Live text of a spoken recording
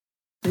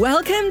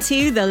Welcome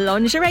to the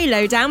Lingerie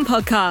Lowdown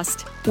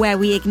podcast, where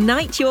we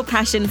ignite your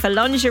passion for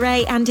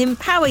lingerie and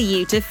empower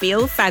you to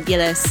feel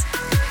fabulous.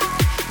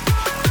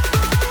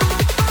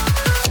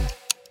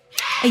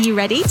 Are you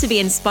ready to be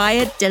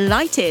inspired,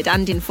 delighted,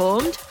 and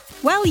informed?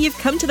 Well, you've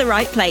come to the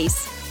right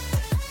place.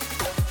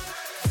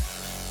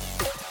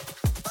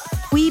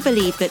 We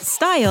believe that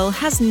style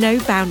has no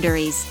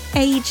boundaries.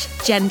 Age,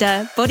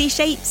 gender, body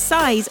shape,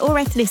 size, or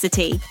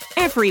ethnicity.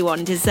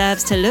 Everyone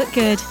deserves to look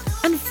good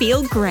and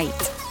feel great.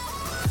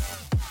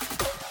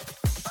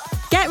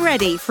 Get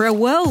ready for a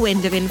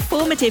whirlwind of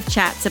informative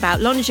chats about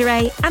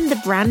lingerie and the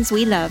brands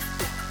we love.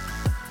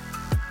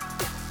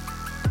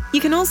 You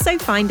can also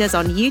find us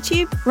on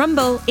YouTube,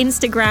 Rumble,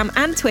 Instagram,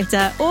 and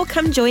Twitter, or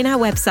come join our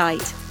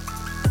website.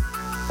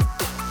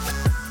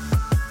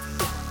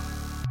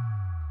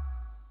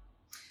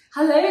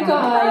 Hello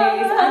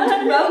guys,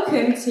 and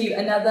welcome to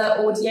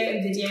another audio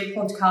and video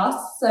podcast.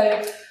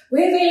 So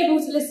we're available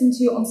to listen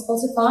to on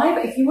Spotify,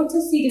 but if you want to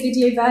see the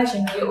video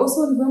version, we're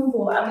also on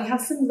Rumble and we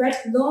have some red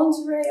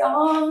lingerie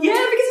on. Yeah,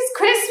 because it's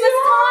Christmas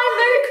time.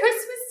 Merry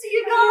Christmas to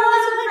you Yeah,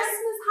 guys.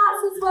 Christmas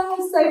hats as well.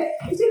 So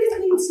if you're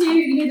listening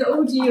to the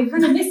audio, you're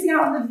kind of missing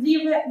out on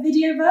the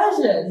video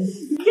version.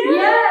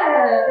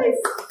 Yes.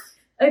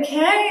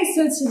 Okay,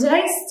 so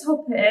today's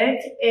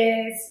topic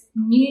is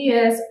New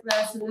Year's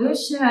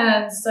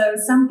resolutions. So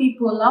some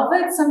people love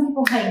it, some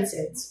people hate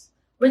it.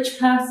 Which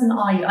person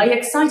are you? Are you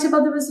excited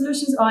about the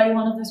resolutions, or are you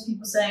one of those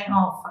people saying,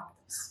 oh, fuck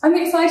this? I'm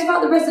excited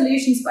about the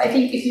resolutions, but I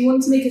think if you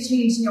want to make a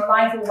change in your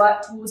life or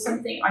work towards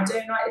something, I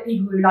don't like the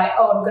people who are like,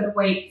 oh, I'm going to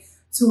wait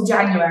till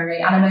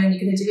January and I'm only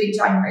going to do it in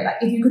January. Like,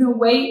 if you're going to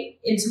wait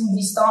until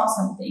you start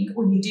something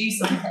or you do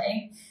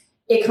something,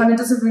 it kind of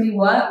doesn't really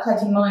work,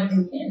 like in my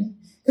opinion.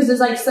 Because there's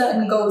like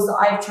certain goals that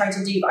I've tried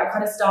to do, but I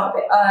kind of start a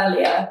bit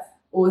earlier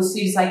or as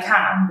soon as I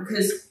can,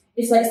 because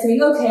it's like saying,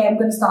 okay, I'm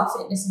going to start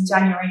fitness in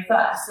January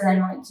 1st.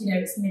 And then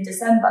it's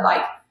mid-December.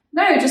 Like,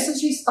 no, just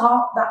actually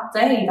start that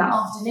day, that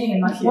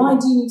afternoon. Like, why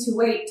do you need to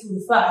wait till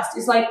the 1st?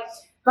 It's like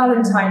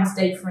Valentine's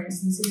Day, for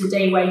instance, is a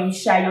day where you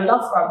share your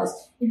love for others.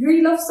 If you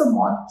really love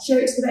someone, show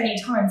it to them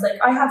any time. Like,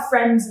 I have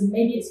friends and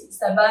maybe it's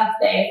their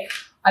birthday,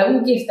 I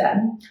will give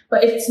them,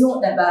 but if it's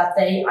not their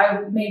birthday,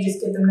 I may just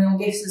give them little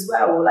gifts as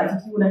well. Or like,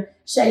 if you want to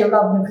share your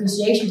love and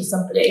appreciation to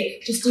somebody,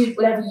 just do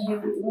whatever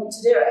you want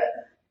to do it.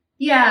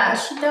 Yeah,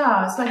 she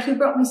does. Like, you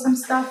brought me some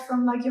stuff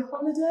from like your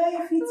holiday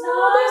a few times.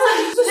 Oh,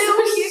 those are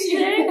little so cute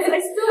things. I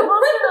still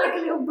have like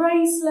a little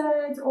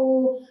bracelet,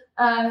 or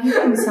you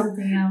got me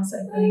something else,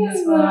 I think,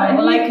 as well.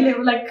 Or like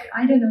little,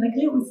 I don't know, like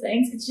little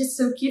things. It's just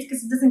so cute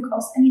because it doesn't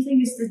cost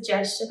anything. It's the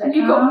gesture that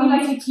you got me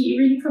like a key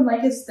ring from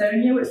like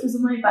Estonia, which was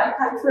in my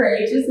backpack for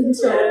ages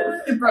until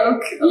it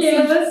broke.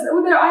 Yeah,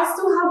 although I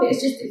still have it.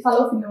 It's just it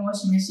fell off in the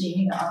washing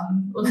machine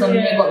or something.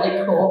 It got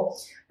like caught.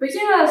 But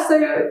yeah,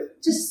 so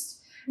just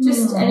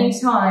any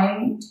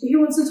time. Who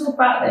wants to talk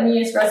about the New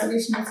Year's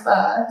resolutions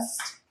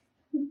first?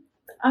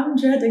 I'm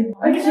dreading.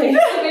 Okay, so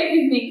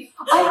maybe me.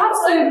 I have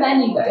so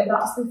many though,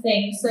 that's the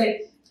thing. So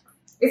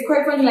it's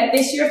quite funny, like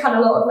this year I've had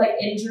a lot of like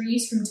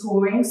injuries from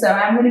touring, so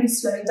I'm going to be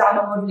slowing down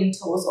on modelling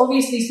tours.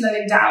 Obviously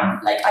slowing down,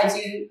 like I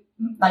do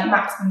like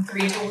maximum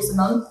 3 tours a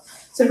month.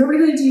 So I'm probably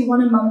going to do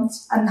 1 a month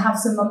and have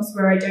some months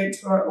where I don't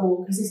tour at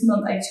all, because this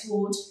month I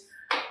toured.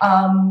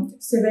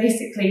 So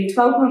basically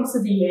 12 months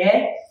of the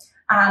year,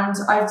 and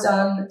I've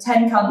done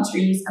 10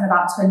 countries and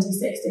about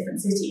 26 different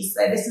cities.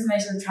 So this is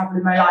most of the travel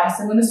in my life.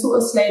 So I'm going to sort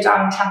of slow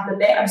down and travel a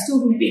bit. I'm still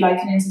going to be like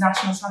an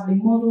international traveling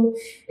model.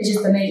 It's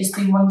just I may just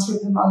do 1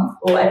 trip a month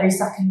or every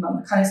second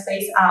month, kind of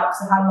space it out,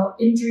 because I've had a lot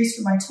of injuries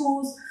from my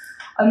tours.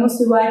 I'm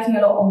also working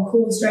a lot on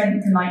core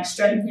strength and like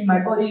strengthening my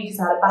body, because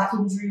I had a back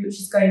injury which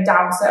is going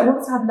down. So I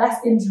want to have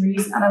less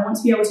injuries, and I want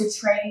to be able to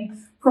train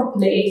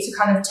properly to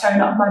kind of tone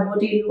up my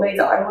body in the way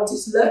that I want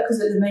it to look, because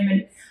at the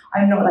moment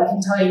I'm not like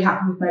entirely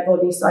happy with my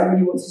body, so I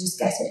really want to just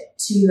get it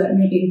to like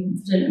me being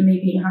confident and me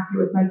being happy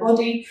with my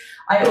body.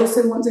 I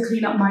also want to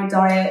clean up my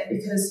diet,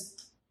 because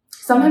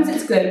sometimes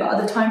it's good, but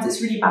other times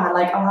it's really bad.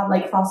 Like I'll have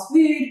like fast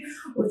food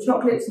or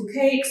chocolates or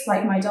cakes.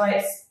 Like my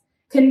diet's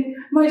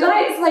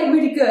like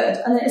really good,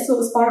 and then it sort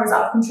of spirals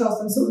out of control.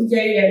 So I'm sort of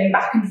yo-yoing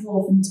back and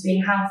forth into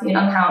being healthy and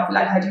unhealthy.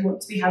 Like I do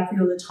want to be healthy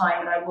all the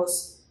time, and I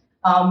was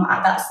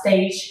at that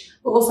stage.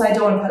 But also I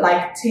don't want to put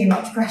like too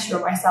much pressure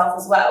on myself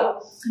as well.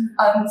 So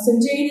I'm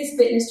doing this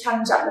fitness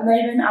challenge at the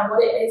moment, and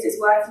what it is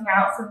working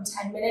out from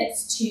 10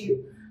 minutes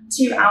to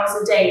 2 hours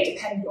a day,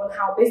 depending on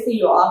how busy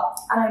you are.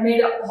 And I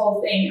made up the whole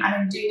thing, and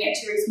I'm doing it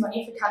to raise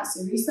money for cancer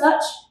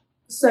research.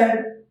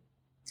 So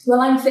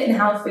while I'm fit and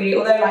healthy,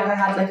 although like I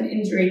had like an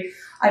injury,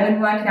 I've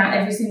been working out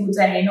every single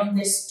day, and on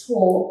this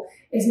tour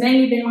it's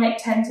mainly been like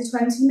 10 to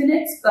 20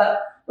 minutes, but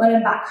when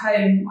I'm back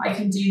home, I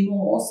can do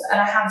more. And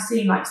I have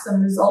seen like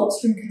some results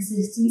from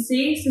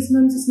consistency. So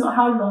sometimes it's not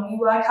how long you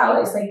work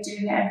out, it's like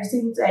doing it every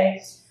single day.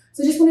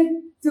 So I just want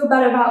to feel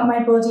better about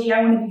my body.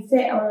 I want to be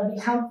fit, I want to be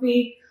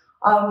healthy.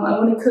 I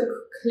want to cook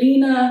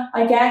cleaner,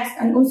 I guess,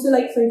 and also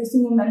like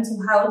focusing on mental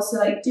health. So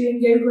like doing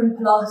yoga and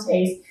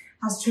Pilates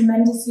has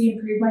tremendously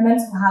improved my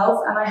mental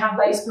health, and I have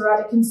like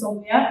sporadic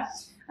insomnia.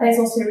 And it's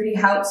also really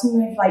helped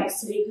me with like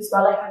sleep as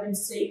well. Like I've been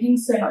sleeping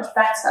so much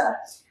better.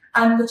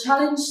 And the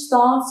challenge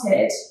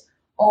started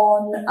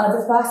on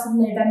the 1st of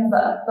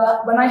November.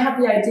 But when I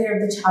had the idea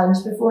of the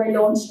challenge, before I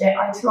launched it,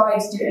 I tried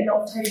to do it in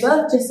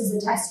October just as a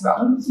test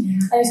run.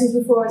 And this was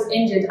before I was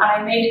injured. And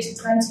I made it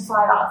to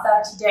 25 out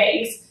of 30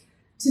 days.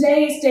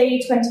 Today is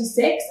day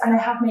 26 and I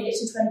have made it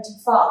to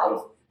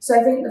 25. So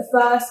I think the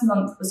first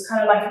month was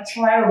kind of like a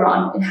trial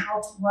run in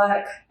how to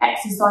work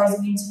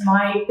exercising into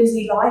my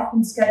busy life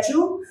and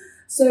schedule.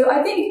 So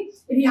I think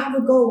if you have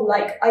a goal,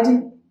 like I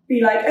didn't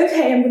be like,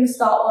 okay, I'm going to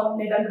start on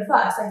November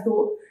 1st. I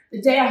thought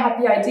the day I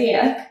had the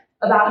idea,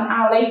 about an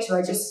hour later,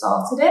 I just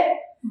started it,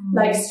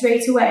 like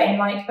straight away. And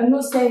like, I'm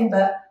not saying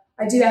that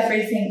I do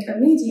everything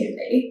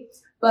immediately,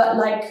 but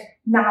like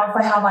now if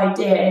I have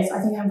ideas,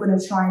 I think I'm going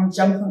to try and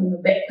jump on them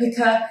a bit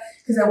quicker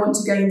because I want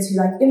to go into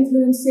like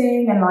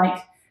influencing and like,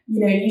 you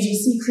know,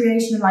 UGC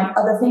creation and like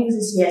other things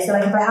this year. So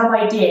like if I have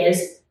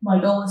ideas, my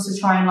goal is to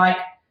try and like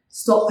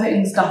stop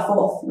putting stuff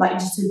off, like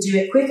just to do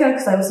it quicker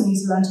because I also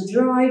need to learn to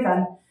drive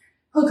and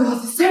oh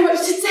God, there's so much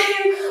to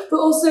do, but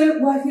also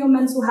working on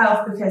mental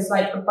health because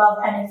like above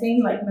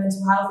anything, like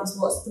mental health is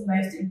what's the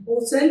most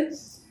important.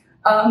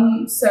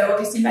 So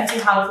obviously mental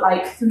health,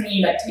 like for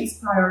me, like takes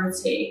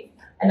priority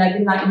and I've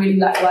been like really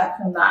like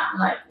working on that and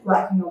like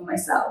working on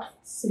myself.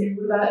 So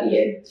what about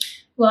you?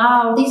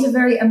 Wow, these are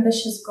very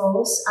ambitious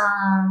goals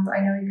and I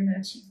know you're going to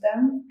achieve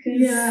them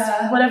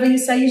because whatever you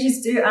say, you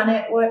just do and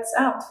it works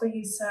out for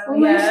you. So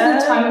most of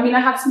the time, I mean, I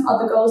had some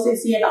other goals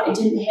this year that I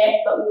didn't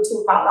hit, but we'll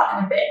talk about that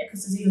in a bit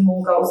because there's even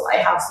more goals that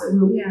I have. So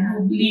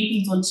we'll leave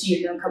these on to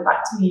you and then come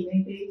back to me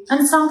maybe.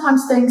 And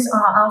sometimes things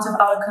are out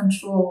of our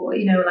control,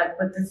 you know, like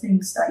with the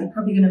things that you're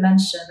probably going to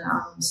mention.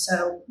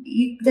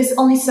 There's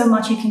only so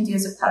much you can do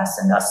as a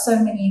person. There are so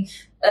many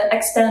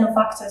external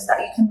factors that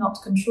you cannot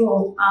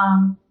control.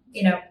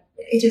 You know,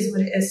 it is what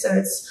it is. So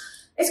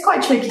it's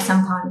quite tricky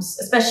sometimes,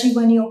 especially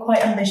when you're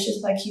quite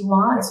ambitious like you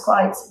are. It's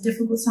quite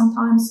difficult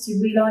sometimes to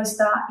realize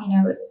that, you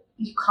know,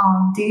 you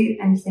can't do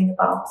anything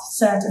about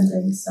certain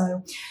things.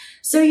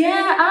 So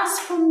yeah, as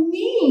for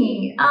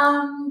me,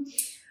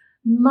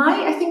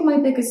 I think my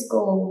biggest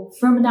goal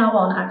from now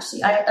on,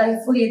 actually, I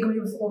fully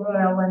agree with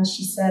Aurora when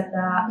she said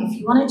that if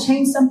you want to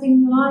change something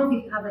in your life,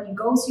 if you have any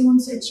goals you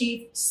want to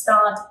achieve,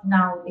 start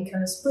now,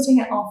 because putting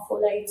it off for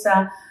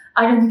later,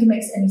 I don't think it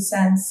makes any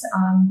sense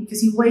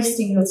because you're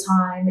wasting your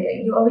time.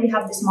 You already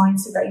have this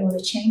mindset that you want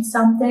to change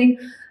something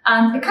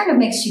and it kind of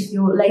makes you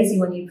feel lazy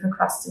when you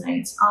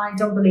procrastinate. I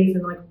don't believe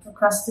in like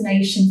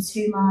procrastination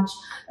too much,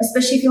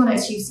 especially if you want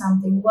to achieve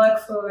something. Work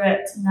for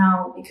it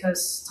now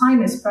because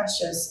time is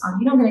precious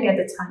and you're not going to get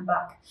the time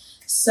back.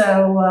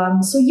 So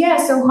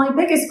my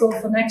biggest goal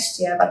for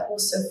next year, but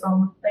also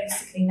from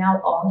basically now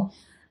on,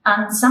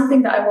 and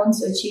something that I want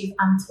to achieve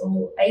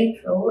until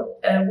April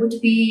would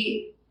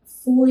be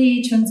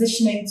fully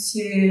transitioning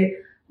to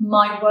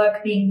my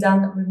work being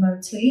done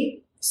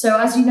remotely. So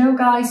as you know,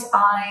 guys,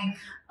 I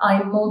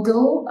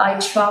model, I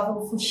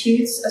travel for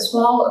shoots as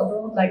well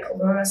abroad, like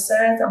Aurora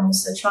said. I'm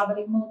also a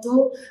traveling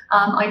model.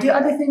 I do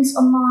other things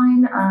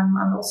online.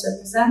 I'm also a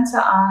presenter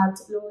at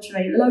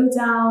Lingerie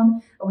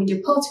Lowdown. We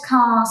do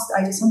podcasts.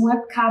 I do some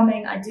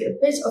webcamming. I do a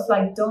bit of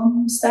like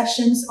dom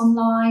sessions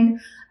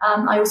online.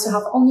 I also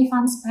have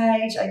OnlyFans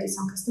page. I do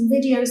some custom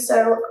videos.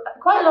 So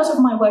quite a lot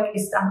of my work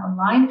is done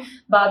online,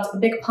 but a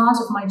big part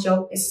of my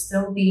job is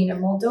still being a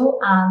model.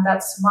 And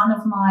that's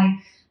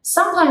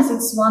sometimes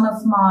it's one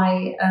of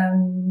my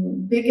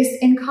biggest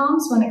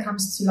incomes when it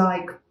comes to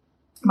like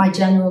my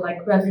general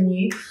like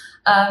revenue.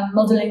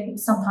 Modeling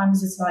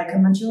sometimes it's like a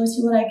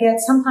majority what I get.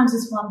 Sometimes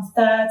it's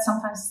 1/3,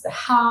 sometimes it's the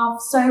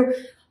half. So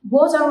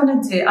what I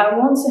want to do, I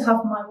want to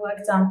have my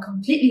work done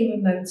completely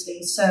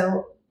remotely.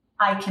 So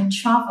I can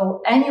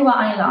travel anywhere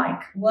I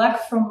like, work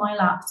from my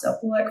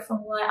laptop, work from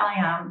where I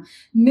am,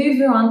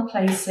 move around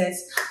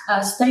places,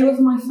 stay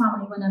with my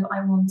family whenever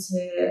I want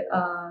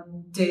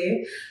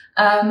to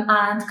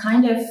and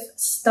kind of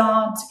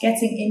start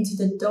getting into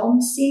the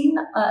dom scene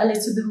a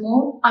little bit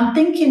more. I'm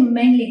thinking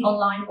mainly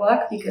online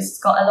work because it's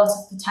got a lot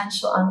of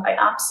potential and I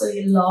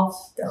absolutely love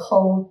the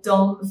whole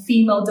dom,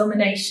 female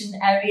domination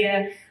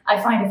area.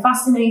 I find it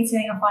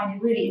fascinating. I find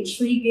it really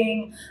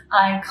intriguing.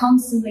 I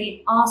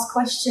constantly ask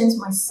questions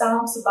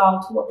myself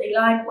about what they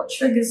like, what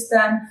triggers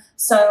them.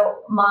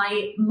 So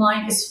my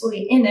mind is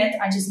fully in it.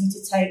 I just need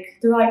to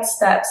take the right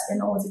steps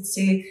in order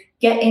to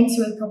get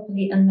into it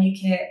properly and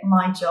make it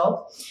my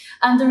job.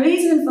 And the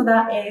reason for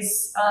that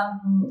is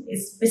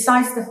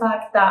besides the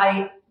fact that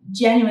I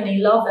genuinely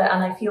love it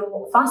and I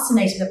feel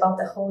fascinated about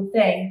the whole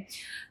thing.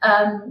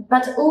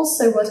 But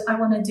also what I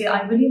want to do,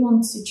 I really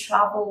want to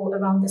travel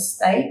around the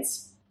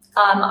States.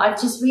 I've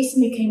just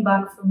recently came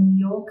back from New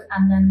York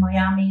and then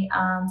Miami,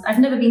 and I've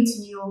never been to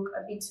New York.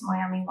 I've been to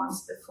Miami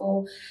once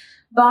before,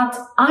 but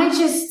I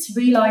just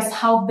realized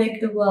how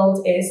big the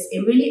world is.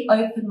 It really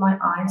opened my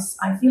eyes.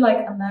 I feel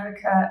like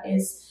America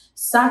is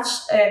such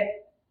a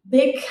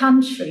big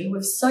country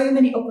with so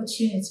many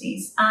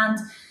opportunities. And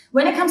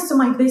when it comes to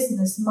my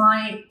business,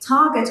 my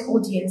target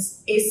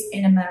audience is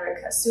in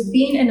America. So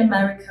being in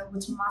America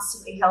would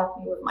massively help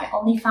me with my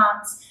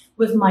OnlyFans,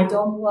 with my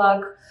dom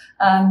work.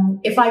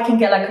 If I can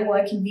get like a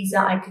working visa,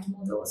 I could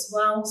model as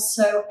well.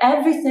 So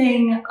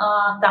everything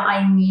that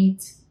I need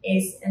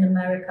is in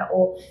America,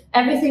 or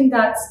everything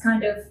that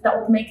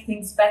would make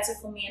things better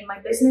for me in my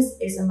business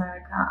is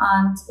America.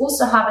 And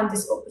also having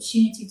this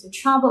opportunity to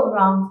travel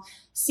around,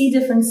 see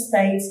different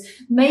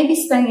states, maybe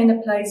staying in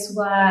a place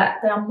where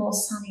there are more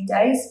sunny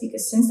days,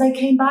 because since I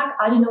came back,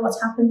 I don't know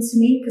what's happened to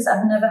me, because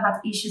I've never had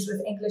issues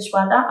with English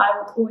weather. I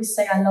would always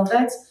say I love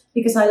it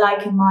because I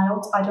like it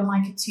mild. I don't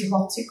like it too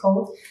hot, too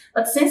cold.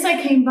 But since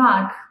I came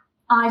back,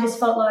 I just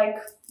felt like,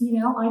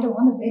 I don't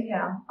want to be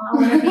here.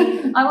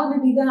 I want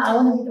to be there. I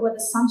want to be where the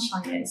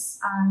sunshine is.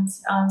 And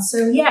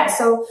so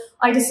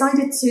I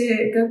decided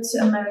to go to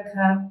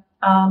America,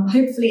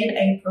 hopefully in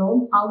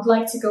April. I would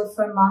like to go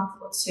for a month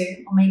or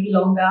two, or maybe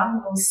longer.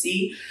 We'll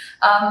see.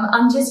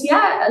 And just,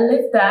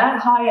 live there,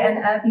 hire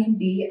an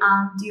Airbnb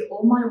and do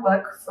all my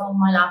work from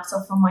my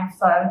laptop, from my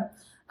phone.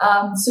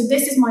 So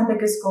this is my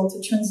biggest goal,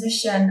 to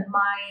transition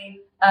my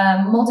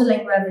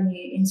modeling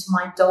revenue into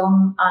my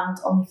dom and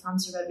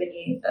OnlyFans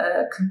revenue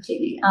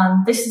completely.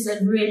 And this is a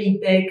really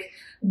big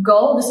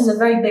goal. This is a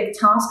very big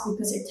task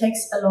because it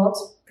takes a lot,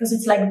 because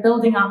it's like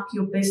building up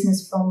your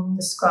business from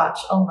the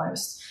scratch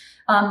almost.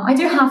 I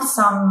do have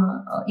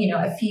some,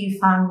 a few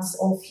fans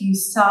or a few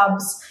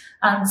subs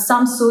and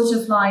some sort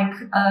of like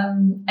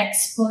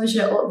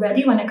exposure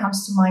already when it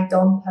comes to my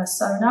dom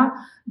persona,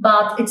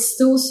 but it's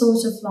still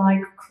sort of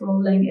like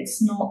crawling.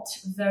 It's not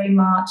very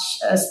much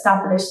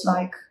established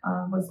like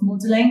with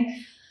modeling.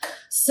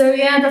 So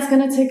that's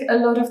going to take a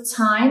lot of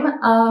time.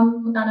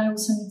 And I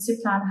also need to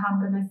plan how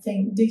I'm going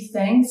to do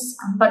things.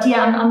 But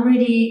I'm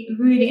really,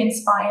 really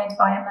inspired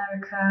by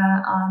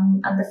America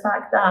and the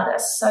fact that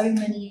there's so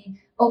many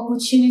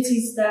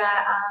opportunities there.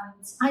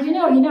 And I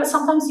don't know,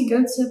 sometimes you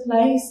go to a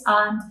place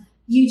and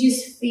you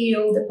just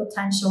feel the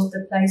potential of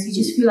the place. You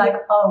just feel like,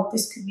 oh,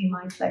 this could be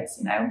my place,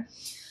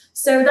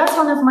 So that's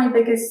one of my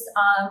biggest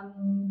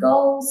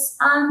goals.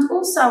 And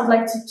also I would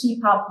like to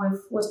keep up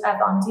with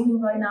whatever I'm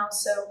doing right now.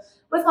 So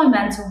with my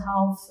mental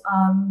health,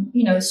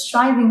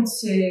 striving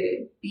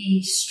to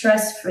be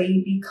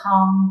stress-free, be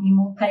calm, be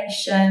more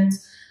patient.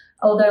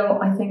 Although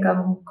I think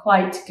I'm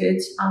quite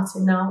good at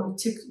it now.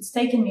 It's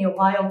taken me a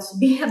while to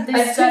be at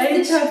this stage. I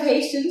tested her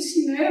patience,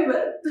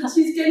 but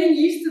she's getting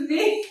used to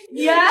me.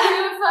 Yeah.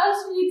 In the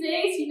first few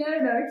days, no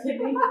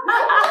kidding.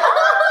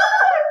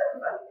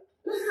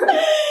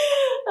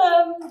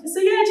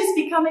 Just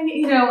becoming,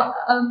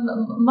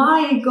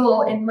 my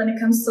goal when it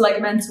comes to like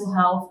mental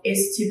health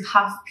is to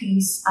have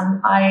peace,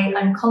 and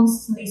I'm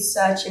constantly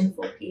searching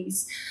for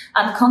peace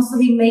and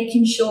constantly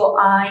making sure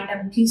I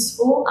am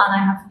peaceful and I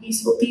have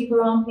peaceful people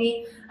around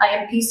me. I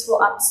am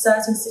peaceful at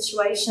certain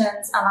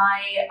situations, and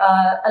I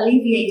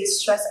alleviate the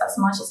stress as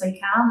much as I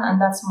can, and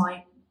that's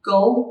my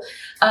goal.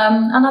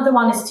 Another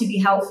one is to be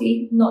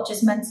healthy, not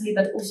just mentally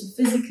but also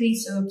physically,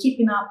 so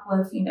keeping up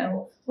with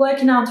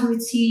working out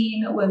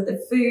routine, with the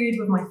food,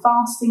 with my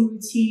fasting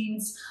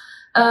routines,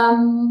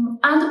 and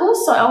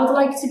also I would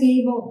like to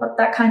be able, but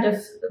that kind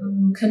of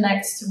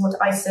connects to what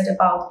I said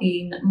about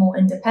being more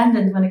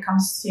independent when it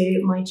comes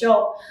to my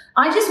job.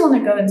 I just want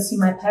to go and see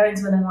my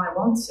parents whenever I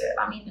want to.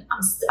 I mean,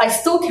 I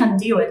still can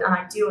do it, and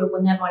I do it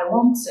whenever I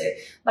want to.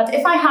 But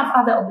if I have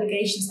other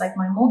obligations like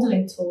my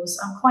modeling tours,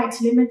 I'm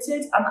quite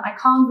limited, and I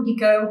can't really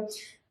go.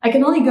 I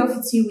can only go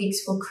for 2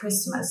 weeks for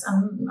Christmas.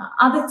 And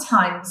other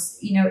times,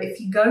 if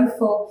you go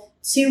for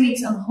 2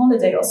 weeks on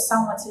holiday or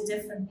somewhere to a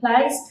different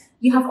place,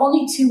 you have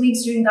only 2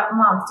 weeks during that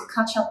month to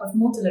catch up with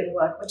modeling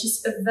work, which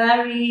is a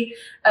very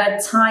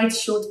tight,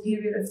 short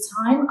period of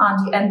time.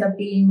 And you end up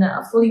being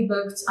fully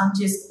booked and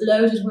just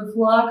loaded with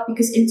work,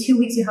 because in 2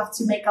 weeks you have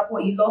to make up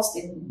what you lost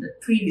in the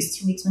previous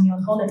 2 weeks when you're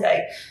on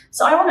holiday.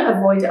 So I want to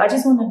avoid it. I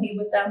just want to be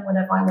with them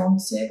whenever I want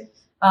to.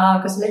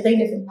 Because they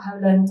live in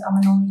Poland. I'm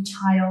an only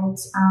child,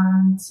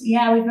 and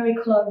we're very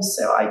close.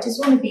 So I just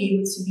want to be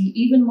able to be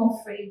even more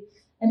free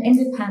and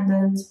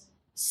independent,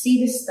 see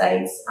the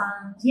States,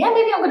 and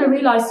maybe I'm going to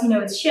realize,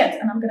 it's shit,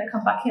 and I'm going to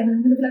come back here and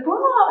I'm going to be like,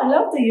 wow, I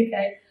love the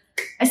UK.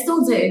 I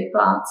still do,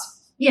 but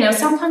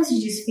sometimes you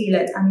just feel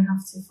it and you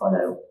have to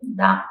follow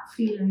that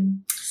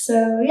feeling.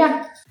 So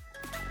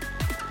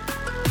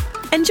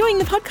Enjoying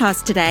the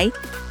podcast today?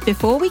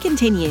 Before we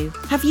continue,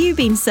 have you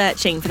been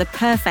searching for the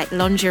perfect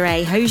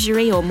lingerie,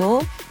 hosiery or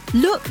more?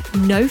 Look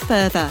no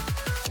further.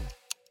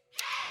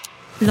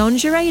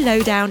 Lingerie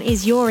Lowdown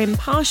is your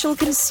impartial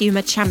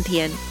consumer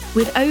champion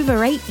with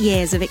over 8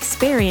 years of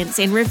experience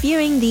in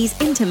reviewing these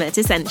intimate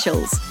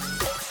essentials.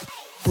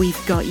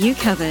 We've got you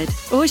covered,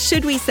 or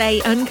should we say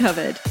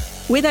uncovered.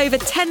 With over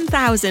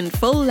 10,000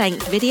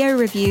 full-length video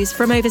reviews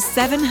from over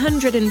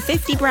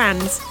 750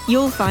 brands,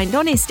 you'll find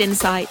honest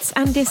insights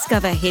and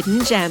discover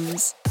hidden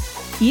gems.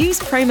 Use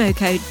promo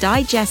code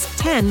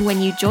DIGEST10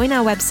 when you join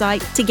our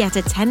website to get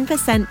a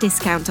 10%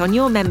 discount on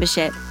your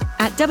membership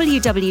at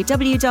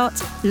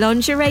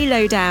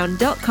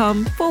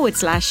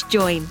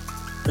www.lingeриelowdown.com/join.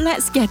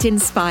 Let's get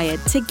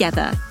inspired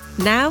together.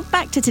 Now,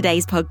 back to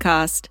today's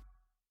podcast.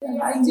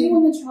 I do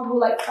want to travel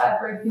like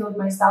further afield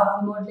myself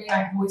in modelling.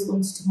 I've always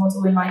wanted to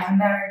model in like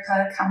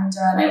America, Canada,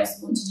 and I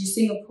also want to do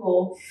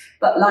Singapore.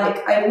 But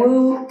like I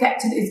will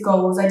get to these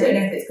goals. I don't know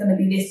if it's going to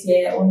be this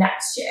year or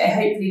next year,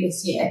 hopefully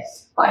this year.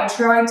 But I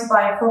tried to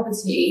buy a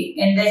property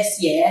in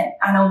this year,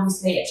 and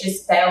obviously it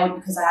just failed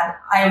because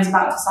I was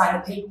about to sign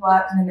the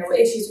paperwork, and then there were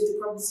issues with the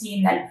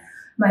property, and then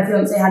my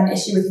fiance had an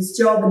issue with his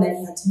job, and then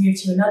he had to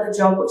move to another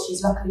job, which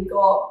he's luckily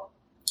got.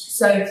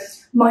 So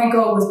my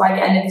goal was by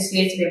the end of this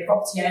year to be a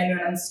property owner,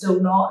 and I'm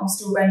still not. I'm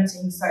still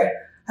renting. So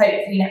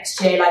hopefully next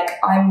year, like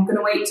I'm going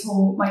to wait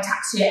till my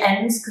tax year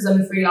ends because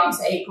I'm a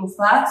freelancer April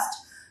 1st.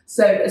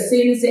 So as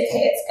soon as it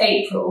hits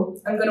April,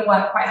 I'm going to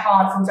work quite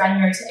hard from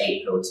January to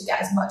April to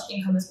get as much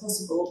income as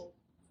possible.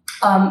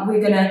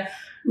 We're going to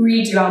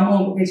redo our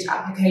mortgage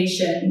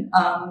application,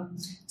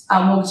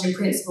 our mortgage in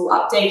principle,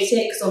 update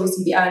it because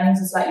obviously the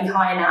earnings are slightly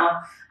higher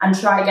now, and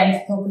try again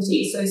for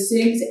property. So as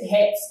soon as it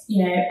hits,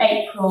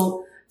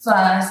 April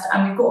 1st,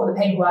 and we've got all the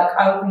paperwork,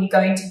 I will be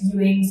going to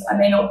viewings. I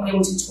may not be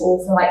able to tour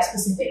for like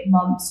specific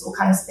months or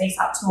kind of space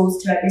out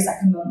tours to every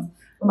second month,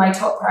 but my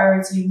top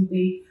priority will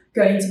be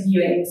going to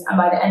viewings. And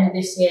by the end of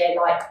this year,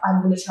 like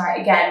I'm going to try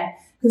it again.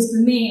 Because for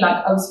me,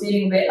 like I was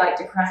feeling a bit like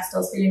depressed. I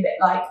was feeling a bit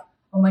like,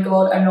 oh my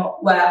God, I'm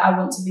not where I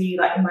want to be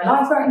like in my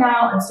life right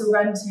now. I'm still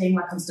renting,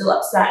 like I'm still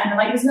upset. And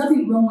like there's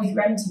nothing wrong with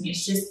renting.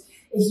 It's just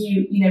if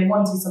you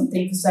wanted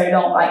something for so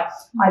long, like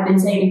I've been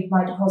saving for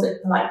my deposit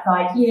for like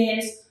 5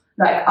 years.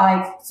 Like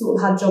I've sort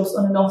of had jobs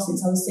on and off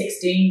since I was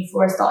 16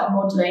 before I started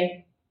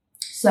modelling.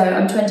 So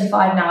I'm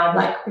 25 now. I've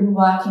like been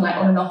working like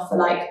on and off for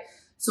like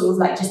sort of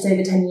like just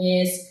over 10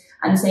 years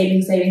and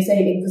saving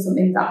for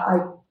something that I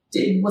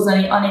was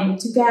unable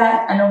to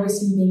get. And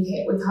obviously being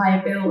hit with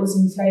higher bills,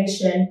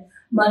 inflation,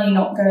 money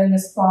not going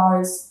as far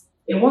as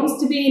it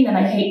wants to be. And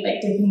then I hate like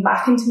dipping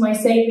back into my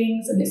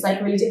savings, and it's like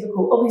really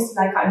difficult. Obviously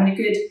like I'm in a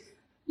good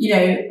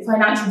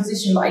financial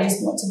position, but I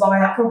just want to buy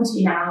that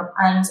property now.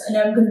 And I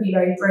know I'm going to be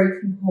very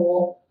broke and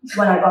poor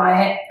when I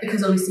buy it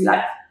because obviously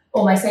like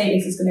all my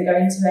savings is going to go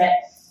into it.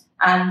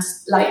 And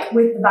like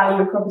with the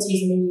value of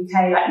properties in the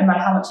UK, like no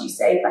matter how much you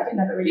save, like it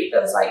never really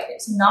feels like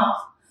it's enough,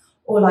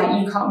 or like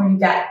you can't really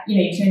get,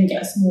 you can only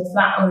get a small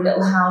flat or a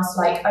little house.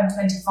 Like I'm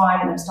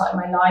 25 and I'm starting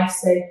my life,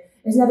 so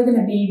it's never going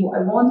to be what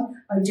I want.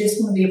 I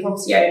just want to be a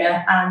property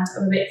owner, and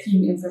I'm a bit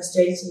fuming and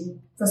frustrated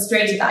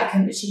that I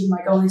couldn't achieve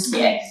my goal this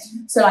year.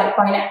 So like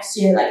by next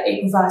year, like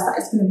April 1st, that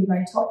is going to be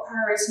my top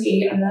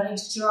priority. I'm learning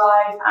to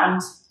drive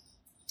and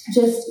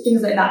just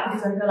things like that,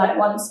 because I feel like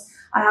once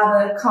I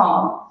have a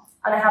car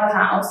and I have a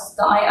house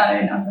that I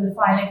own, I'm going to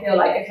finally feel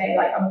like, okay,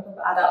 like I'm a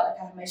proper adult, like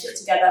I have my shit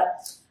together.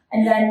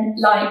 And then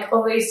like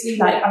obviously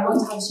like I want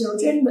to have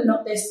children, but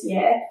not this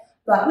year.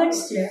 But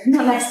next year,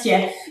 not next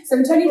year. So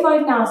I'm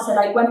 25 now, so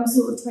like when I'm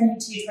sort of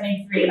 22,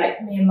 23,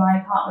 like me and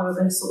my partner are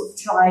going to sort of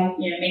try,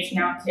 making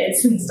out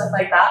kids and stuff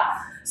like that.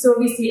 So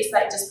obviously it's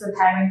like just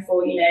preparing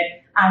for,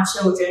 our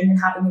children and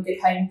having a good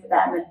home for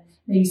them, and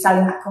maybe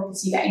selling that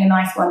property, getting a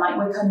nice one. Like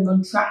we're kind of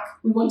on track.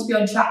 We want to be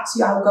on track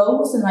to our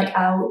goals and like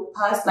our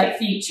past, like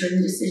future and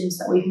the decisions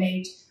that we've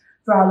made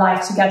for our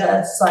life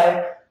together.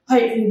 So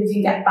hopefully we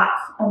can get back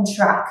on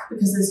track,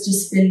 because there's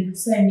just been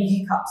so many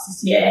hiccups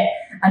this year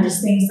and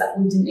just things that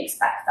we didn't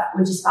expect that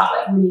we just felt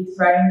like really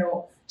thrown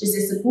or just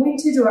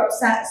disappointed or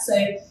upset. So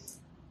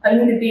I'm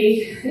going to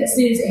be, as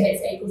soon as it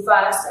hits April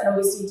 1st, and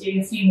obviously doing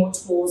a few more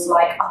tours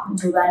like up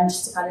until then,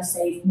 just to kind of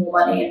save more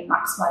money and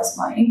maximise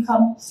my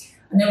income.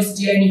 And I also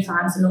do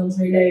OnlyFans and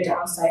laundry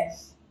lowdown. So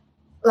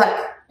like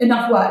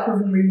enough work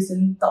within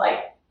reason that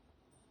I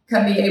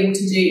can be able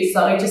to do.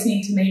 So I just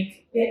need to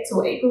make it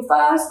till April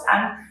 1st.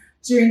 And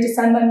during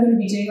December, I'm going to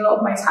be doing a lot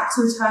of my tax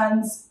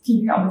returns,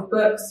 keeping up with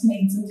books,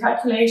 making some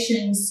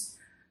calculations.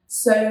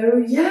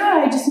 So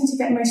yeah, I just need to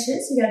get my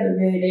shit together,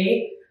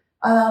 really.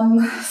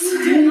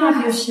 You do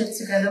have your shit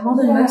together more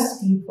than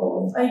most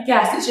people. I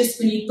guess it's just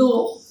when you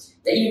thought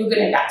that you were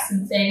going to get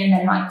something, and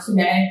then like,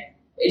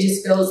 it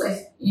just feels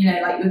like,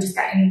 like you're just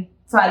getting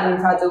further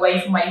and further away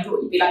from where you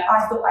thought you'd be. Like,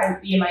 I thought I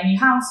would be in my new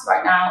house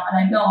right now,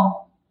 and I'm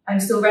not. I'm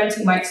still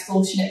renting my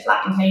extortionate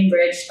flat in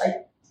Cambridge,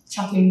 like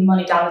chucking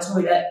money down the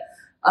toilet.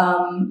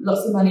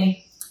 Lots of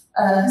money.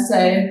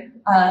 So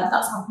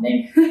that's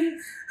happening.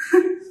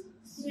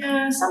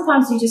 Yeah,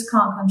 sometimes you just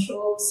can't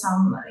control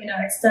some,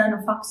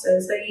 external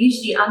factors. They're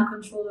usually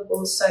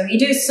uncontrollable. So you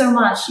do so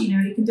much,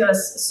 you can do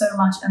so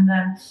much, and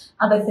then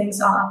other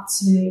things are up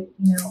to,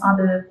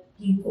 other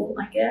people,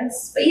 I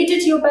guess. But you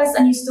did your best,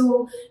 and you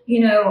still,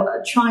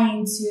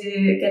 trying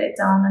to get it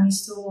done, and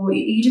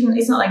you didn't,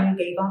 it's not like you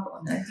gave up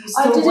on it. You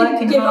still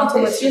working give hard up.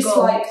 towards It's your just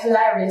goal. like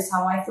hilarious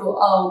how I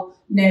thought,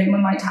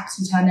 when my tax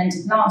return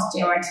ended last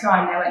year, I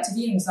tried and I went to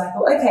viewings, so I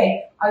thought,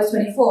 okay, I was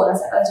 24, and I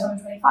said, by the time I'm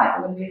 25,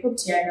 I'm going to be a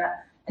property owner.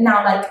 And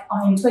now, like,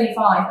 I'm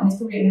 25, and it's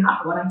probably going to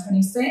happen when I'm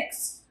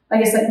 26. I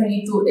guess, like, when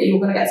you thought that you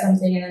were going to get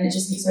something, and then it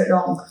just takes so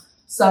long.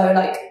 So,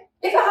 like,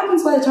 if it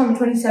happens by the time I'm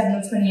 27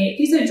 or 28,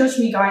 please don't judge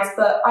me, guys,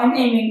 but I'm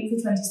aiming for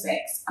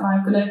 26, and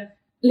I'm going to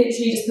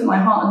literally just put my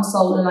heart and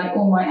soul and, like,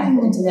 all my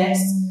effort into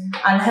this.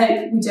 and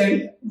hope we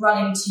don't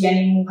run into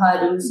any more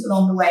hurdles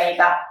along the way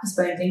that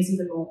postpone things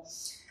even more.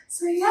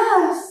 So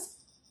yes.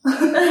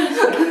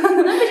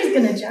 Nobody's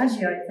gonna judge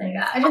you, I think.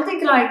 I don't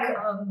think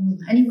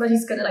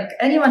anybody's gonna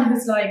anyone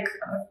who's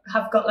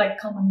have got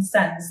common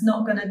sense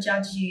not gonna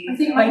judge you. I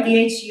think by the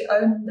age you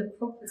own the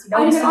property.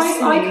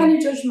 I kind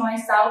of judge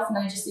myself, and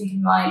I just think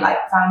in my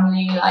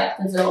family,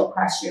 there's a lot of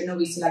pressure, and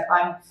obviously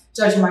I'm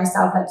judging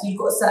myself, you've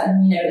got a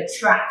certain a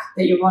track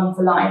that you're on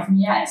for life, and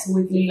yeah, it's a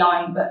wiggly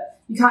line, but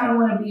you kind of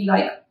want to be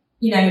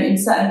in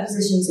certain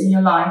positions in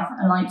your life,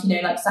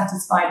 and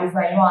satisfied with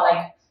where you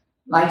are,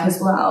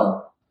 as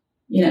well.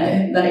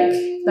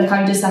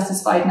 I'm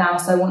dissatisfied now,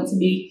 so I want to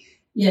be,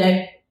 in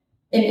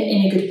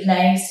a good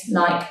place,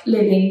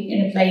 living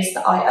in a place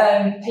that I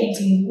own,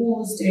 painting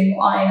walls, doing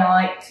what I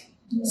like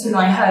to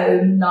my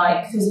home,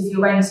 because if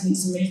you're renting, it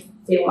doesn't really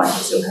feel like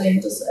it's your home,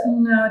 does it?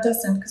 No, it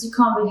doesn't, because you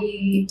can't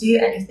really do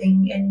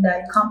anything in there.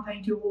 You can't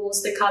paint your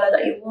walls the colour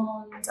that you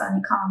want, and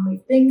you can't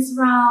move things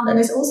around, and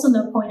there's also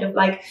no point of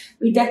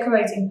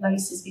redecorating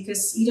places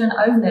because you don't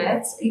own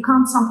it. You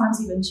can't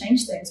sometimes even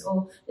change things,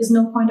 or there's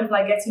no point of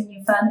getting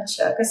new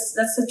furniture, because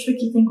that's a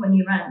tricky thing when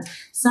you rent.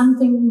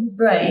 Something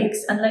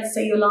breaks, and let's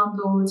say your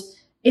landlord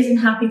isn't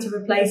happy to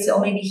replace it,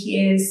 or maybe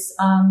he is,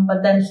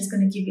 but then he's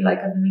going to give you a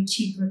very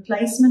cheap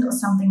replacement or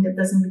something that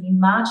doesn't really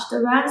match the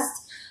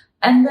rest.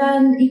 And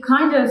then you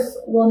kind of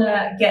want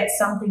to get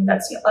something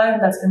that's your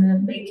own, that's going to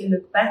make you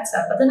look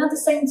better. But then at the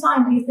same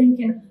time, you're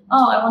thinking,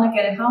 oh, I want to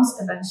get a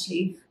house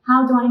eventually.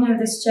 How do I know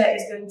this chair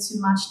is going to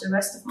match the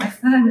rest of my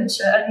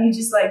furniture? And you're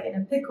just in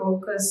a pickle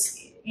because,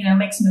 it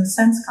makes no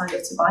sense kind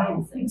of to buy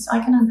anything. So I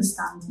can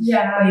understand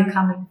where you're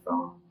coming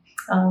from.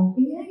 But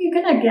yeah, you're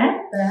gonna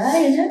get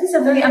there. These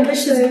are very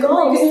ambitious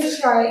goals. I'm gonna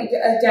try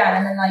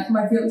again, and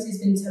my fiance's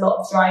been to a lot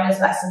of driver's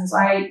lessons.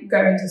 I go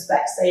into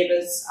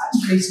Specsavers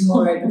actually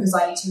tomorrow because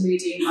I need to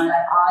redo my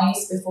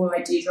eyes before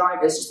I do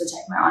drivers, just to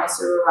check my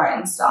eyes are alright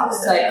and stuff.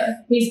 So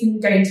he's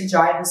been going to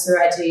drivers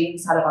already.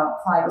 He's had about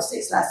 5 or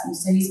 6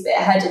 lessons, so he's a bit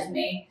ahead of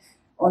me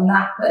on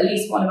that. But at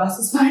least one of us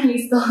is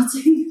finally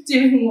starting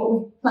doing what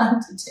we plan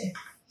to do.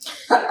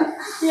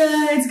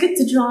 Yeah, it's good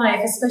to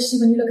drive, especially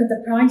when you look at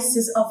the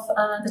prices of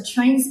the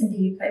trains in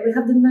the UK. We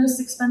have the most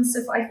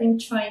expensive, I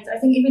think, trains. I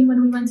think even when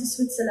we went to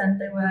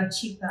Switzerland, they were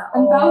cheaper.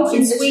 And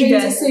Belgium, the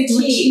trains are so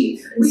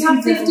cheap. We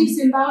have 50,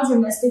 so in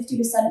Belgium, there's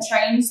 50%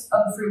 trains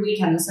through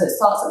weekends. So it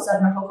starts at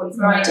 7 o'clock on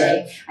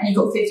Friday, and you've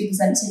got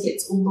 50%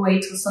 tickets all the way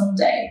till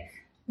Sunday.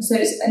 So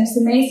it's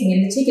amazing.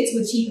 And the tickets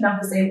were cheap enough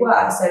as they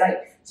were. So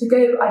to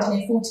go,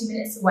 40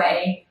 minutes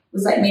away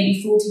was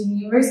maybe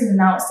 €14, and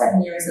now it's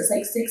 €7. It's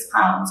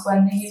 £6.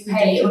 When the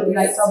UK it would be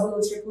double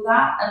or triple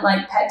that,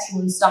 and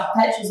petrol and stuff.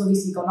 Petrol's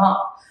obviously gone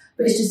up,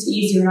 but it's just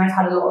easier. And I've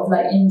had a lot of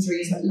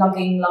injuries,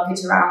 lugging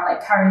luggage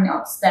around, carrying it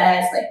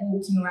upstairs,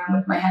 walking around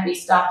with my heavy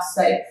stuff.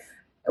 So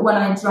when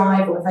I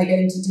drive, or if I go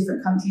into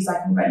different countries,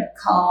 I can rent a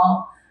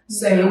car.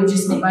 So it will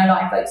just make my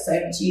life so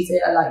much easier,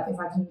 if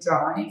I can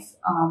drive.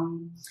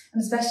 And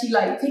especially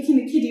picking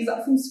the kiddies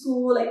up from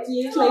school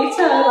years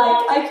later,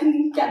 I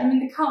can get them in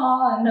the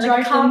car and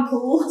drive them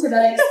to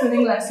their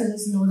swimming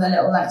lessons and all their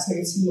little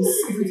activities,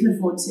 if we can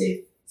afford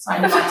to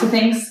sign them up to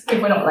things,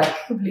 if we're not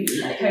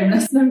completely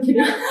homeless. No, I'm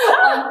kidding.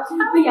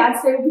 But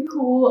yeah, so it would be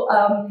cool.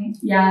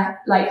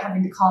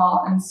 Having the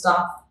car and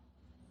stuff.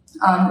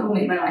 It will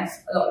make my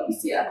life a lot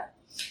easier.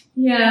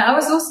 Yeah, I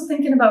was also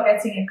thinking about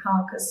getting a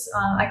car because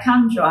I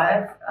can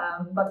drive,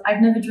 but I've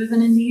never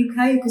driven in the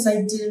UK because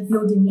I didn't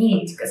feel the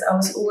need, because I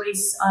was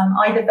always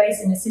either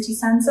based in a city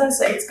centre,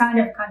 so it's kind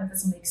of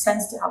doesn't make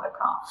sense to have a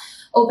car.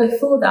 Or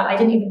before that, I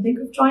didn't even think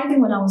of driving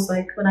when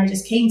I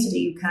just came to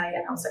the UK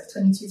and I was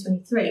 22,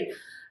 23.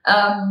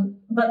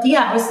 But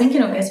yeah, I was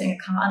thinking of getting a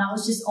car, and I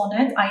was just on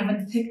it. I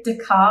even picked the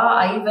car.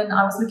 I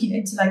was looking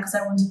into because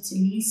I wanted to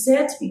lease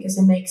it because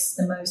it makes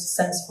the most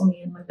sense for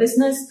me and my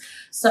business.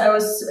 So I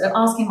was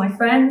asking my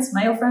friends,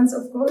 male friends,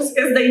 of course,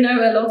 because they know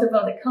a lot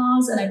about the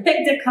cars, and I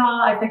picked the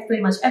car. I picked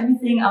pretty much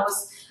everything. I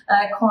was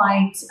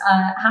quite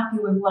happy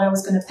with what I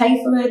was going to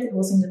pay for it. It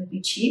wasn't going to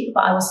be cheap,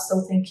 but I was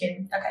still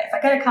thinking, okay, if I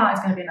get a car, it's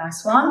going to be a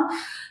nice one.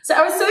 So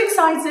I was so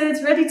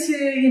excited, ready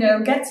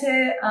to, get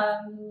it.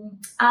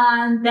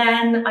 And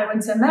then I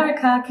went to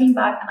America, came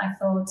back, and I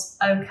thought,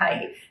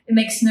 okay, it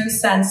makes no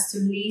sense to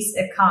lease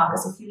a car,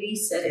 because if you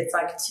lease it, it's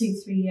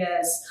 2-3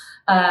 years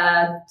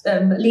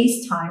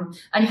lease time,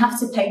 and you have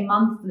to pay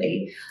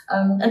monthly.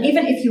 And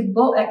even if you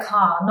bought a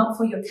car, not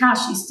for your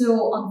cash, you're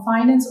still on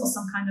finance or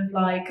some kind of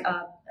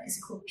is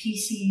it called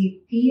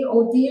PCP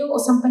or deal or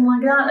something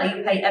like that?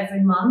 You pay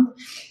every month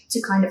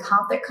to kind of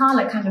have the car,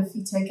 if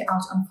you take it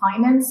out on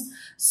finance.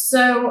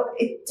 So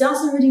it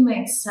doesn't really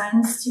make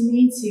sense to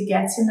me to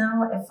get it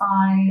now if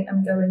I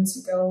am going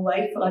to go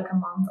away for a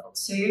month or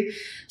 2.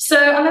 So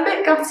I'm a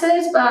bit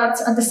gutted, but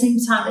at the same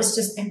time, it's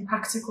just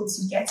impractical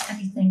to get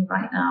anything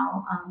right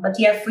now. But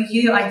yeah, for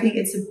you, I think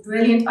it's a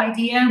brilliant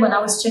idea. When I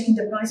was checking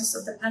the prices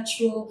of the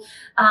petrol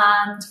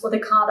and for the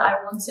car that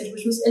I wanted,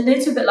 which was a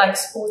little bit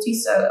sporty,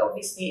 so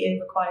obviously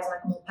it requires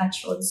more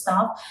petrol and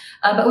stuff,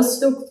 but it was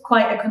still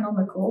quite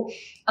economical.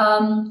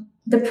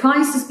 the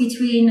prices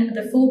between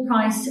the full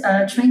price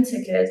train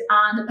ticket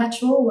and the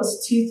petrol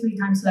was 2-3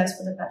 times less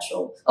for the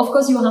petrol. Of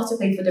course, you will have to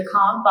pay for the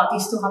car, but you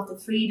still have the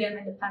freedom,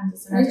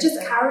 independence, and it's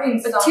just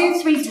carrying but stuff.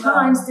 2-3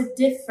 times the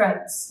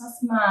difference. That's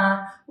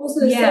mad.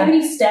 Also, there's so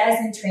many stairs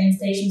in train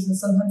stations, and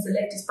sometimes the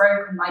lift is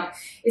broken. Like,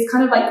 it's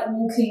kind of like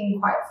walking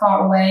quite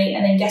far away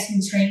and then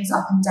getting trains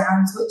up and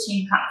down,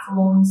 switching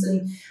platforms,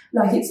 and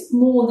like it's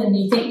more than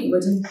you think you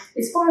would. And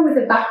it's fine with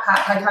a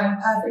backpack, like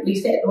I'm perfectly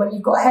fit, but when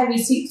you've got a heavy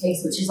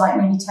suitcase, which is like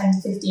maybe 10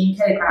 to 15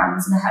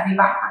 kilograms, and a heavy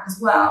backpack as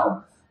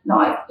well,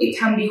 like it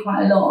can be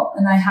quite a lot.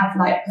 And I have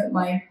like put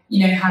my,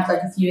 had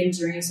like a few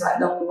injuries like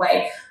along the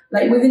way.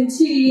 Like within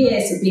 2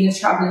 years of being a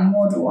travelling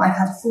model, I've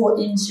had 4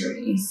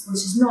 injuries, which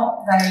is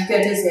not very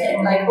good, is it?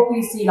 Like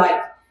obviously, like,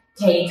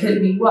 okay, it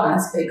could be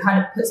worse, but it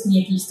kind of puts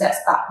me a few steps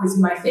backwards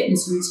in my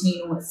fitness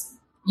routine. Or it's,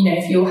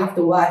 if you'll have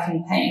to work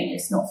in pain,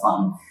 it's not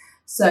fun.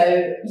 So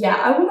yeah,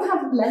 I want to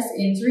have less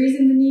injuries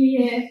in the new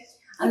year.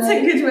 That's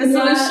a good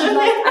resolution.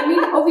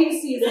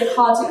 Obviously it's like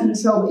hard to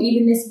control, but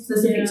even this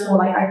specific tour,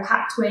 like I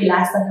packed way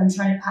less, like I'm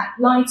trying to pack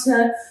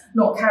lighter,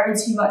 not carry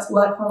too much,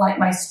 work on like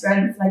my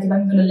strength. Like if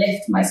I'm going to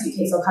lift my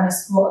suitcase, I'll kind of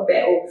squat a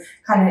bit, or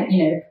kind of,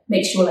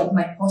 make sure like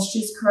my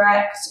posture's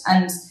correct,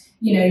 and,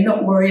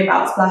 not worry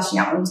about splashing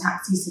out on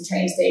taxis to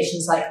train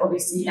stations. Like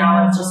obviously now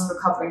I'm just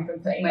recovering from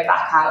putting my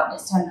back out, and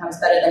it's 10 times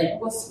better than it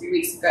was 3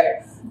 weeks ago.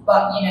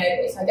 But,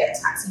 if I get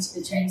a taxi to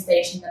the train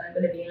station, then I'm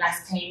going to be in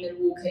less pain than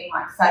walking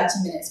like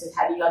 30 minutes with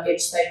heavy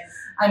luggage. So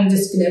I'm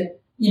just going to,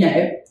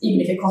 even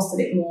if it costs a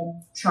bit more,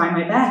 try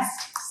my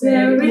best. So,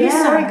 really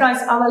sorry,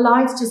 guys. Our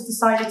lights just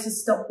decided to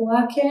stop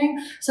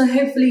working. So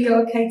hopefully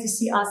you're okay to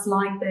see us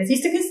like this. You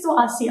still can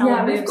still see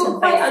our boobs. We've got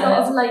quite a lot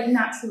of like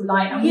natural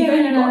light, and we've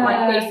only got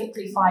like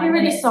basically 5 minutes. We're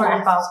really sorry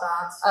left. about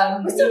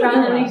that. We still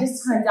randomly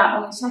just turned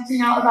out when we're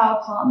checking out of our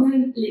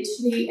apartment,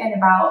 literally in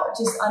about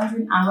just under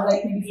an hour,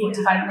 like maybe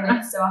 45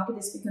 minutes. So after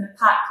this, we're going to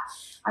pack.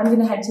 I'm going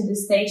to head to the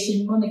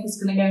station. Monika's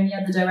going to go in the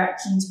other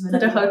direction to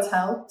another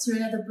hotel, to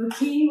another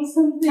booking or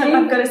something.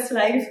 I've got a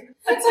slave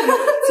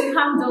to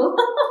handle.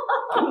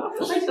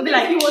 I'll be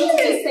like, you wanted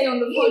to stay on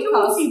the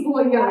podcast,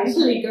 what you're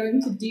actually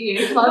going to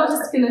do. So I'm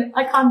just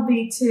I can't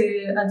be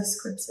too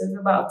descriptive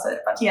about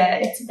it, but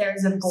yeah, there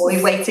is a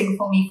boy waiting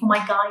for me for my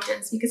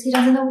guidance because he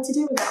doesn't know what to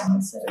do without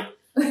me. So.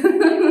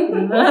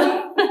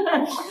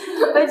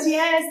 But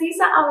yes, these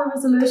are our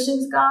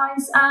resolutions,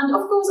 guys, and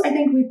of course I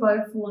think we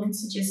both want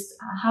to just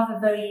have a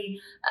very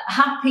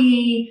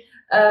happy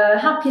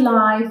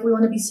life. We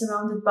want to be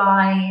surrounded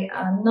by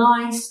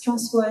nice,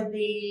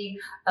 trustworthy,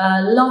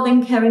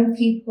 loving, caring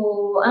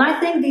people, and I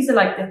think these are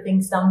like the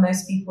things that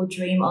most people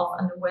dream of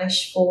and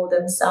wish for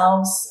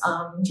themselves.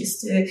 I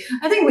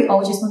think we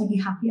all just want to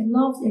be happy and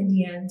loved in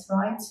the end,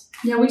 right?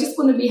 Yeah, we just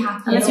want to be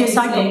happy. Unless you're a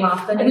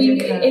psychopath, then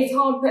it's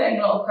hard putting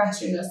a lot of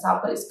pressure on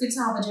yourself, but it's good to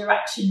have a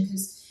direction,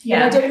 because if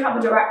I don't have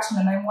a direction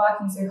and I'm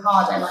working so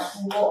hard, I'm like,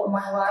 well, what am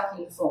I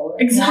working for?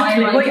 Like,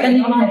 exactly. What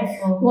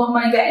am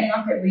I getting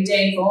up every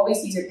day for?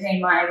 Obviously to pay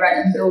my rent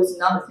and bills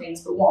and other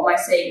things, but what am I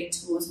saving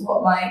towards? What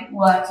am I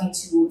working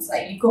towards?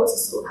 Like, you've got to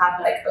sort of have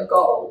like a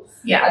goal.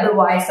 Yeah.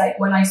 Otherwise, like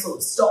when I sort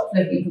of stopped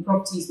looking for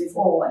properties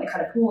before and it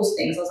kind of paused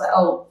things, I was like,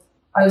 oh,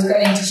 I was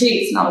going to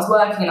shoots and I was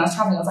working and I was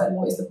traveling. I was like,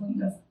 what is the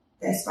point of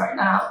this right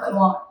now? Like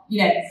what?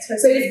 So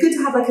it's good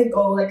to have like a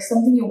goal, like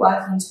something you're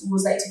working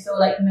towards, like to feel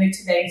like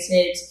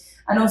motivated.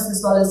 And also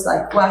as well as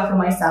like work on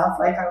myself,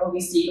 like I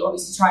obviously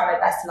try my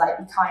best to like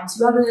be kind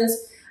to others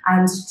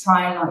and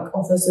try and like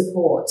offer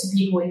support to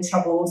people in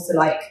trouble. So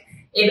like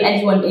if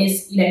anyone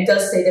is,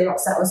 does say they're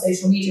upset on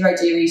social media, I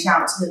do reach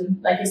out to them.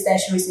 Like it's their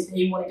choice if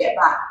they want to get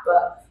back,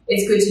 but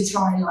it's good to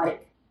try and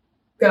like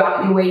go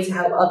out your way to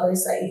help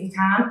others, like if you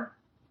can,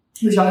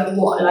 which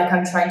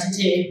I'm trying to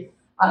do.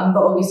 But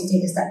obviously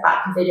take a step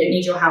back if they don't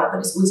need your help. But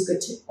it's always good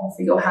to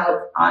offer your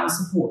help and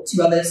support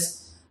to others.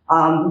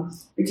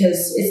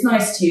 Because it's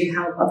nice to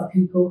help other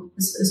people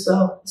as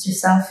well as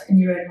yourself in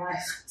your own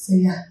life. So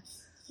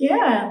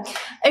yeah.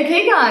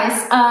 Okay,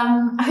 guys.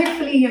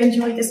 Hopefully you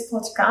enjoyed this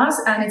podcast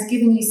and it's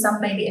given you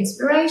some maybe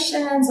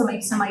inspirations or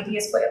maybe some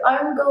ideas for your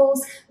own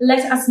goals.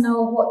 Let us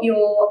know what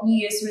your New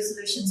Year's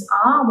resolutions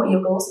are, what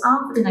your goals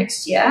are for the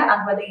next year,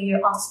 and whether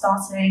you are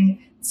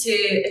starting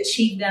to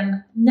achieve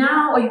them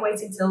now or you're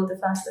waiting till the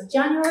 1st of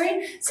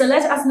January. So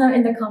let us know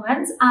in the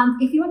comments. And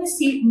if you want to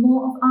see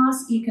more of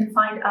us, you can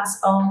find us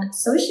on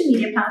social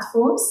media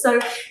platforms. So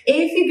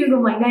if you Google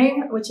my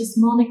name, which is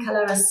Monika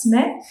Lara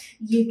Smith,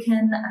 you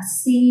can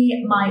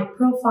see my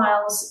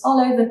profiles all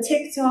over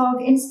TikTok,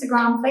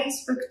 Instagram,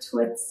 Facebook,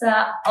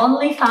 Twitter,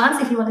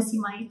 OnlyFans, if you want to see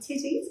my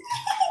titties.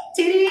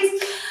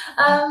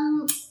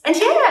 And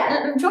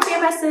yeah, drop me a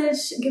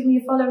message, give me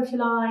a follow if you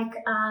like,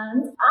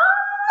 and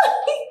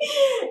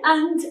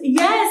And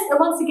yes,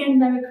 once again,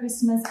 Merry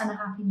Christmas and a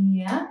Happy New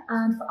Year.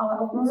 And for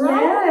our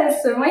Aurora.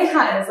 Yeah, so my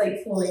hat is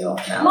like falling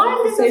off now.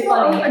 Mine is so as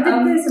well. funny. I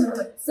did this a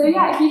little bit. So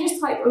yeah, if you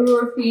just type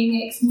Aurora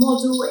Phoenix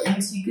model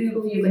into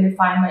Google, you're going to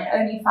find my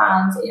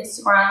OnlyFans,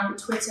 Instagram,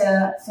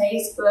 Twitter,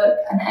 Facebook,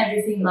 and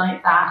everything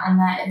like that. And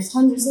there is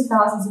hundreds of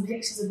thousands of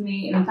pictures of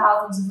me and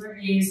thousands of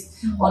reviews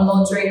on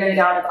Lingerie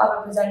Lowdown of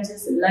other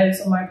presenters, and loads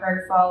on my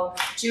profile,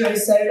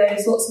 duos,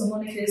 solos, lots of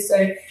Monikas. So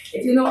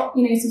if you're not,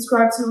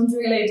 subscribed to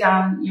Lingerie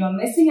Lowdown, you are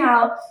missing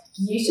out.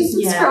 You should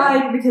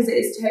subscribe because it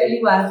is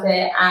totally worth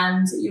it,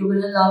 and you're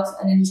going to love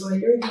and enjoy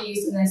the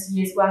reviews, and there's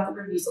years worth of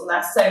reviews on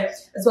there. So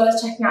as well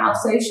as checking out our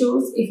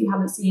socials, if you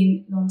haven't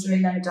seen Lingerie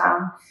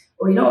Lowdown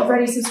or you're not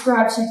already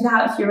subscribed, check it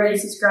out. If you're already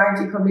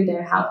subscribed, you probably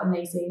know how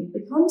amazing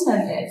the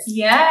content is.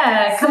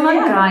 Yeah, come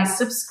on guys,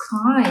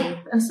 subscribe.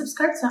 And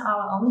subscribe to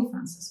our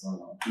OnlyFans as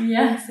well.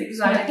 Yes,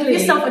 exactly. Give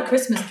yourself a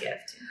Christmas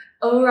gift.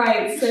 All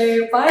right,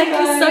 so bye Thank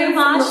guys. you so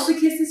much. Lots of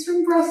kisses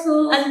from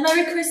Brussels. And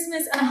Merry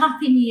Christmas and a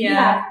Happy New Year.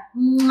 Yeah.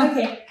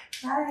 Okay,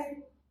 bye.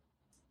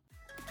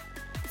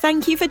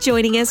 Thank you for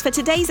joining us for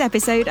today's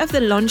episode of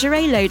the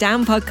Lingerie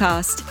Lowdown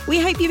podcast.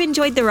 We hope you've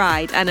enjoyed the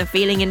ride and are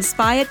feeling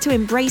inspired to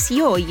embrace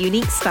your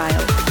unique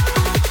style.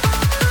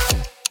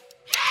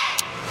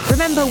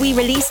 Remember, we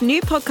release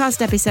new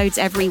podcast episodes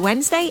every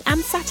Wednesday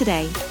and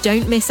Saturday.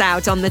 Don't miss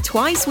out on the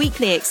twice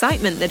weekly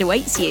excitement that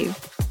awaits you.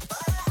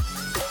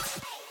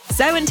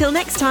 So until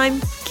next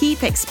time,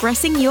 keep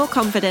expressing your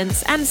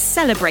confidence and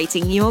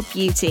celebrating your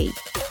beauty.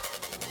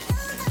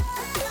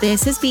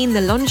 This has been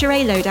the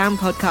Lingerie Lowdown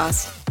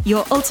podcast,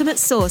 your ultimate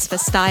source for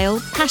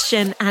style,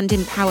 passion, and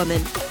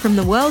empowerment from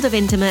the world of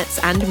intimates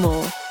and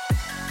more.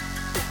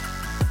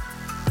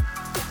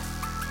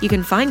 You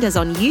can find us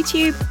on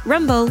YouTube,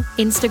 Rumble,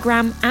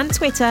 Instagram, and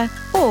Twitter,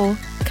 or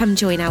come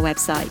join our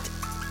website.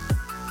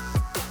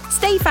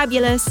 Stay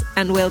fabulous,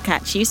 and we'll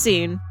catch you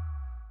soon.